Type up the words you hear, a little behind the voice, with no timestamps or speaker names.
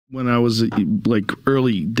When I was like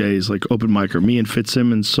early days, like open micer, me and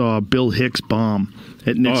Fitzsimmons saw Bill Hicks bomb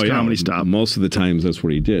at Nick's Comedy Stop. Most of the times that's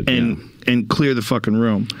what he did. And clear the fucking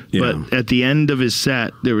room. Yeah. But at the end of his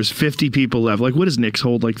set, there was 50 people left. Like, what does Nick's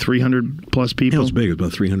hold? Like 300 plus people? Yeah, it was big. It was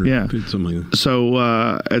about 300. Yeah. Something like that. So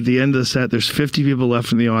at the end of the set, there's 50 people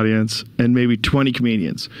left in the audience and maybe 20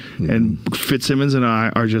 comedians. And Fitzsimmons and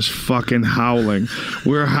I are just fucking howling.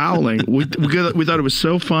 We're howling. We thought it was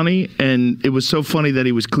so funny, and it was so funny that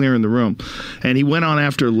he was clearing the room. And he went on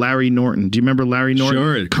after Larry Norton. Do you remember Larry Norton?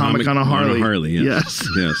 Sure. Comic on a Harley. Yes.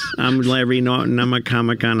 Yes. I'm Larry Norton. I'm a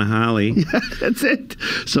comic on a Harley. Yeah, that's it.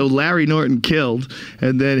 So Larry Norton killed,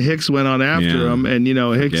 and then Hicks went on after him, and you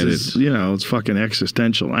know Hicks is it's fucking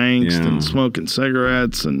existential angst and smoking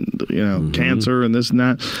cigarettes and cancer and this and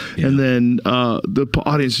that, and then the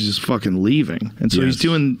audience is just fucking leaving, and so he's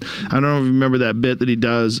doing. I don't know if you remember that bit that he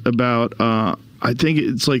does about. I think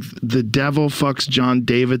it's like the devil fucks John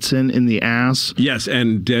Davidson in the ass. Yes,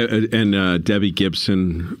 and Debbie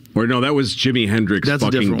Gibson, or no, that was Jimi Hendrix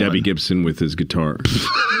fucking Debbie Gibson with his guitar.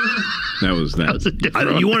 That was that. Was a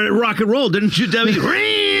different you wanted to rock and roll, didn't you, Debbie?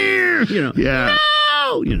 Yeah.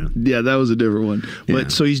 No! Yeah, that was a different one.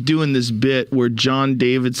 But so he's doing this bit where John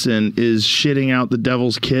Davidson is shitting out the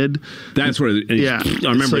devil's kid. That's what it is. Yeah.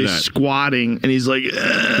 I remember so that. He's squatting, and he's like,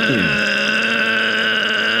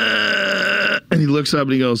 and he looks up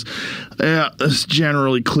and he goes, yeah, this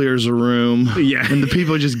generally clears a room. Yeah. And the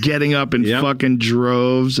people are just getting up in fucking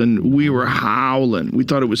droves, and we were howling. We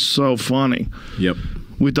thought it was so funny. Yep.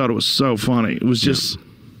 We thought it was so funny. It was just,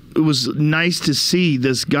 it was nice to see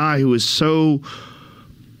this guy who is so,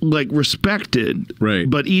 like, respected,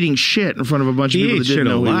 but eating shit in front of a bunch of people that didn't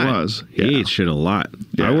know who he was. He ate shit a lot.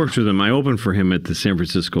 Yeah. I worked with him. I opened for him at the San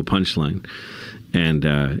Francisco Punchline, and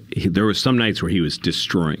there was some nights where he was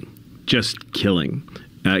destroying, just killing.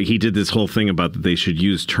 He did this whole thing about that they should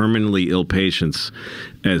use terminally ill patients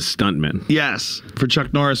as stuntmen. Yes, for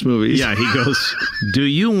Chuck Norris movies. Yeah, he goes, do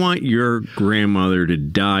you want your grandmother to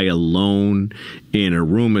die alone in a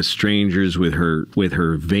room of strangers with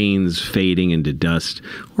her veins fading into dust,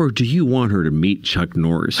 or do you want her to meet Chuck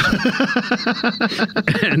Norris?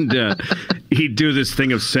 And he'd do this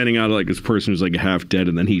thing of sending out like this person who's like half dead,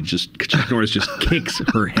 and then Chuck Norris just kicks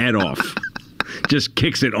her head off. Just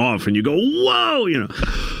kicks it off, and you go, whoa,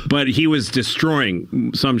 But he was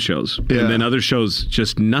destroying some shows, and then other shows,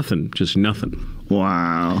 just nothing.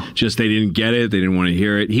 Wow. Just they didn't get it. They didn't want to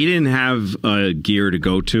hear it. He didn't have gear to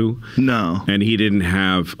go to. No. And he didn't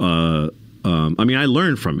have. I mean, I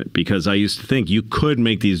learned from it because I used to think you could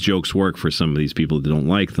make these jokes work for some of these people that don't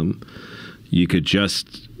like them. You could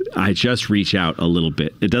I just reach out a little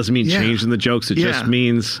bit. It doesn't mean changing the jokes. It just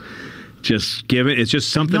means. Just give it. It's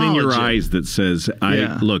just something in your eyes that says,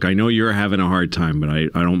 "Look, I know you're having a hard time, but I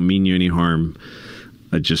don't mean you any harm.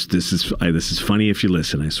 This is funny if you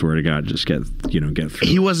listen. I swear to God, just get through."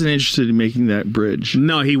 He wasn't interested in making that bridge.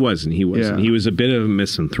 No, he wasn't. He wasn't. Yeah. He was a bit of a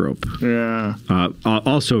misanthrope. Yeah.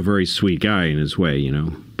 Also a very sweet guy in his way,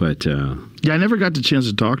 But yeah, I never got the chance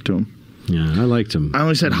to talk to him. Yeah, I liked him. I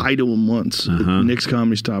only said hi to him once at Nick's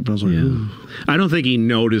Comedy Stop, and I was like, ooh. I don't think he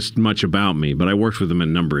noticed much about me, but I worked with him a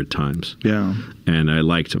number of times. Yeah. And I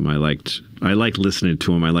liked him. I liked listening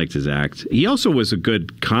to him. I liked his act. He also was a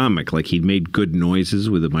good comic. Like, he made good noises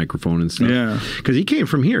with a microphone and stuff. Yeah. Because he came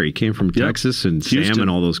from here. He came from Texas, and Houston. Sam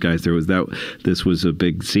and all those guys. This was a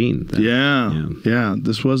big scene. Yeah,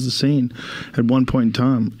 this was the scene at one point in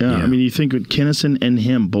time. Yeah. I mean, you think with Kinison and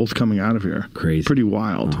him both coming out of here. Crazy. Pretty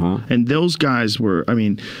wild. And those guys were, I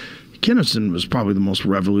mean, Kinison was probably the most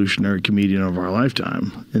revolutionary comedian of our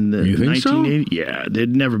lifetime. In the 1980s. Yeah,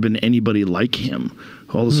 there'd never been anybody like him.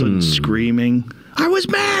 All of a sudden screaming, I was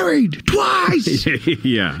married twice!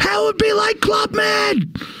 Yeah. Hell would be like Club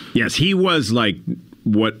Med! Yes, he was like,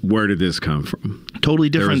 where did this come from? Totally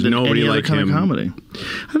different than any other kind of comedy.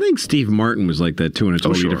 I think Steve Martin was like that too, in a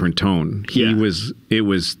totally different tone. He was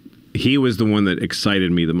the one that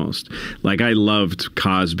excited me the most. Like, I loved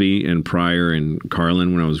Cosby and Pryor and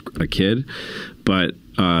Carlin when I was a kid, but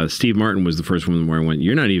Steve Martin was the first one where I went,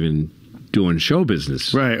 you're not even doing show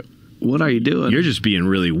business. Right. What are you doing? You're just being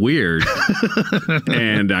really weird.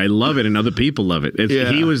 And I love it, and other people love it.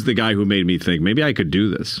 He was the guy who made me think, maybe I could do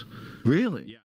this. Really? Yeah.